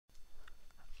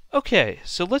Okay,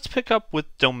 so let's pick up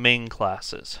with domain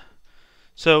classes.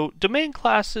 So domain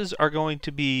classes are going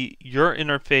to be your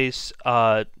interface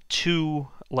to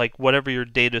like whatever your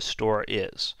data store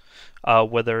is,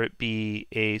 whether it be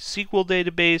a SQL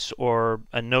database or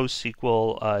a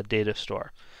NoSQL data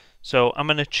store. So I'm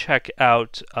going to check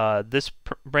out this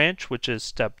branch, which is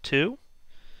step 2,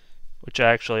 which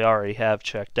I actually already have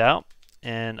checked out,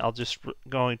 and I'll just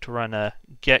going to run a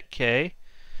getk,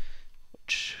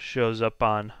 which shows up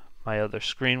on my other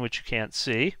screen, which you can't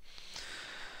see.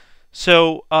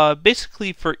 So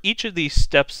basically, for each of these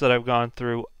steps that I've gone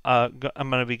through, I'm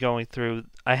going to be going through,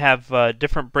 I have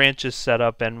different branches set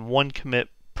up and one commit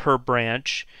per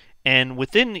branch. And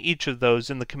within each of those,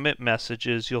 in the commit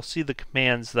messages, you'll see the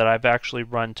commands that I've actually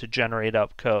run to generate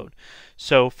up code.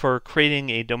 So for creating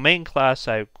a domain class,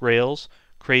 I have Grails,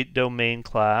 create domain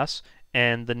class,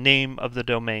 and the name of the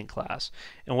domain class.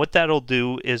 And what that'll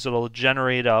do is it'll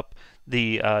generate up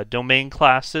the domain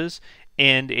classes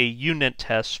and a unit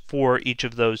test for each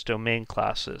of those domain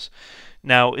classes.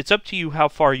 Now, it's up to you how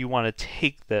far you want to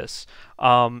take this.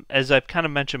 As I've kind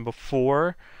of mentioned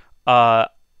before,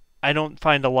 I don't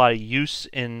find a lot of use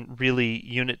in really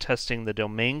unit testing the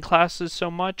domain classes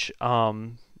so much.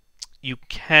 You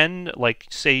can, like,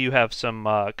 say you have some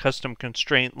custom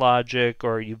constraint logic,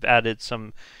 or you've added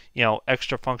some,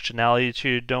 extra functionality to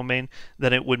your domain,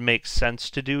 then it would make sense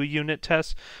to do a unit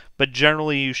test. But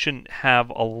generally, you shouldn't have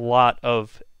a lot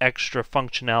of extra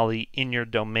functionality in your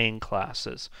domain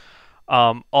classes.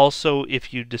 Also,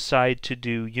 if you decide to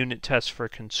do unit tests for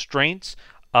constraints,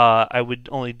 I would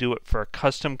only do it for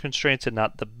custom constraints and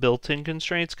not the built-in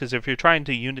constraints, because if you're trying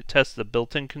to unit test the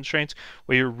built-in constraints,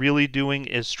 what you're really doing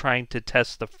is trying to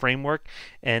test the framework,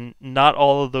 and not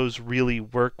all of those really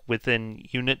work within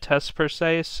unit tests per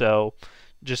se, so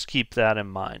just keep that in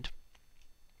mind.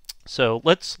 So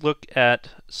let's look at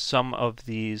some of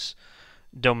these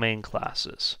domain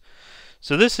classes.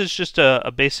 So this is just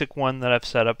a basic one that I've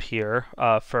set up here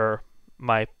for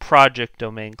my project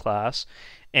domain class.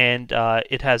 And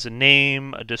it has a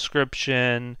name, a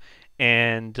description,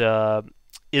 and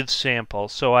if sample.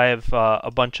 So I have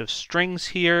a bunch of strings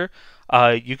here.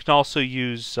 You can also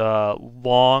use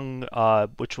long,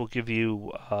 which will give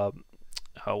you,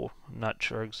 I'm not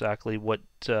sure exactly what,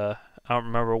 I don't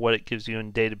remember what it gives you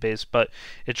in database, but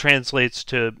it translates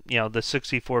to, the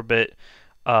 64-bit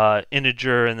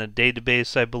integer in the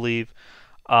database, I believe.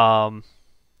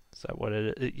 Is that what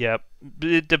it is? Yeah,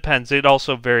 it depends. It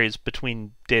also varies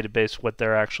between database, what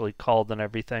they're actually called and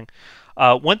everything.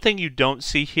 One thing you don't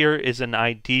see here is an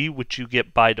ID, which you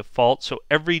get by default. So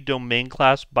every domain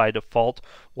class by default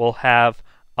will have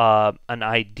an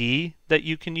ID that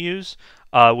you can use,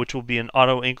 which will be an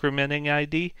auto-incrementing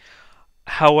ID.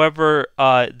 However,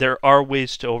 there are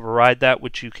ways to override that,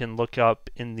 which you can look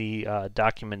up in the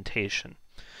documentation.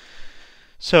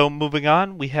 So moving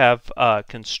on, we have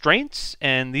constraints,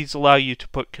 and these allow you to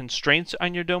put constraints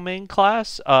on your domain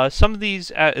class. Some of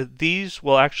these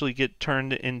will actually get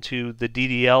turned into the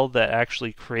DDL that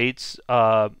actually creates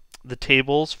the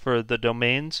tables for the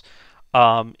domains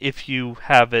if you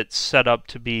have it set up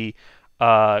to be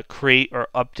create or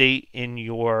update in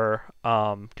your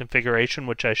configuration,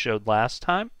 which I showed last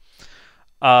time.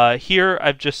 Here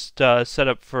I've just set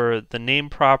up for the name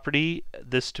property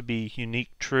this to be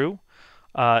unique true.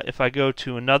 If I go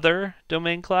to another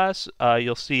domain class,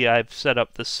 you'll see I've set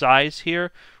up the size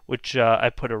here, which I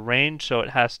put a range, so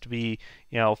it has to be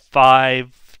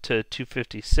 5 to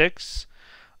 256.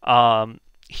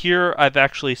 Here I've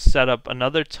actually set up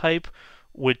another type,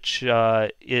 which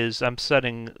is I'm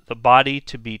setting the body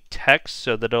to be text,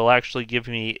 so that it'll actually give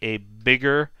me a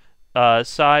bigger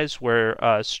size,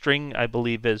 where string I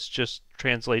believe is just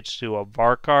translates to a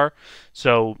varchar,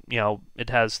 so it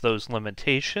has those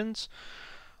limitations.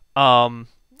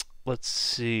 Let's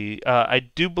see. I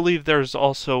do believe there's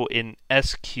also an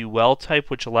SQL type,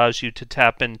 which allows you to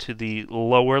tap into the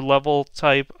lower level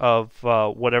type of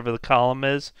whatever the column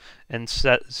is and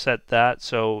set that.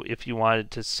 So if you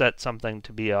wanted to set something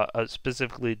to be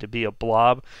specifically to be a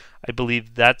blob, I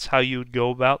believe that's how you would go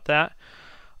about that.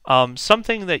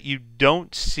 Something that you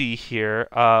don't see here,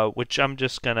 which I'm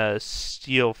just gonna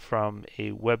steal from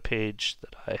a web page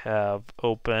that I have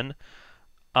open,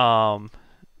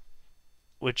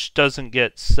 which doesn't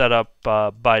get set up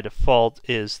by default,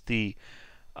 is the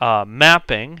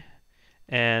mapping.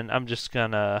 And I'm just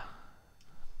gonna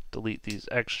delete these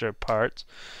extra parts.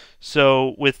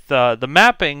 So with the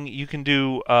mapping, you can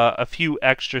do a few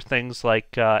extra things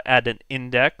like add an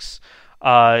index.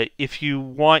 If you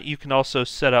want, you can also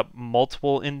set up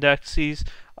multiple indexes,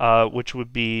 which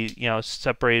would be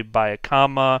separated by a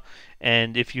comma.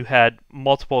 And if you had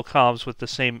multiple columns with the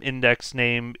same index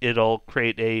name, it'll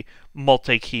create a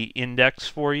multi-key index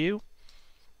for you.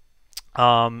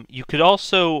 You could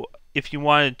also, if you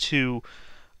wanted to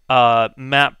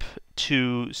map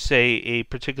to, say, a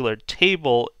particular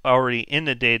table already in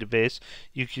a database,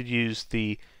 you could use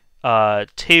the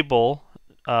table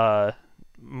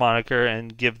moniker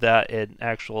and give that an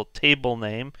actual table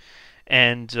name,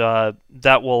 and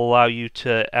that will allow you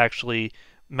to actually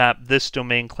map this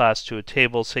domain class to a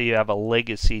table. Say you have a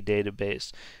legacy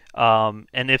database,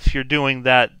 and if you're doing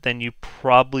that, then you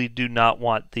probably do not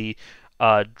want the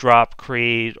drop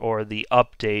create or the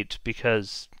update,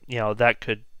 because that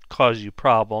could cause you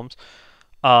problems.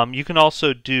 You can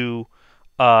also do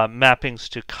mappings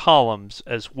to columns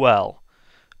as well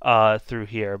through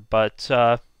here, but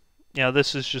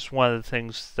this is just one of the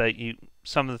things that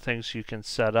some of the things you can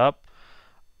set up.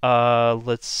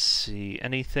 Let's see,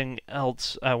 anything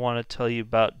else I want to tell you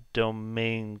about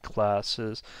domain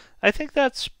classes? I think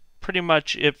that's pretty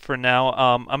much it for now.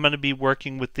 I'm going to be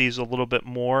working with these a little bit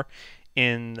more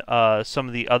in some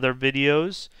of the other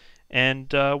videos, and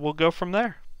we'll go from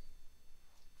there.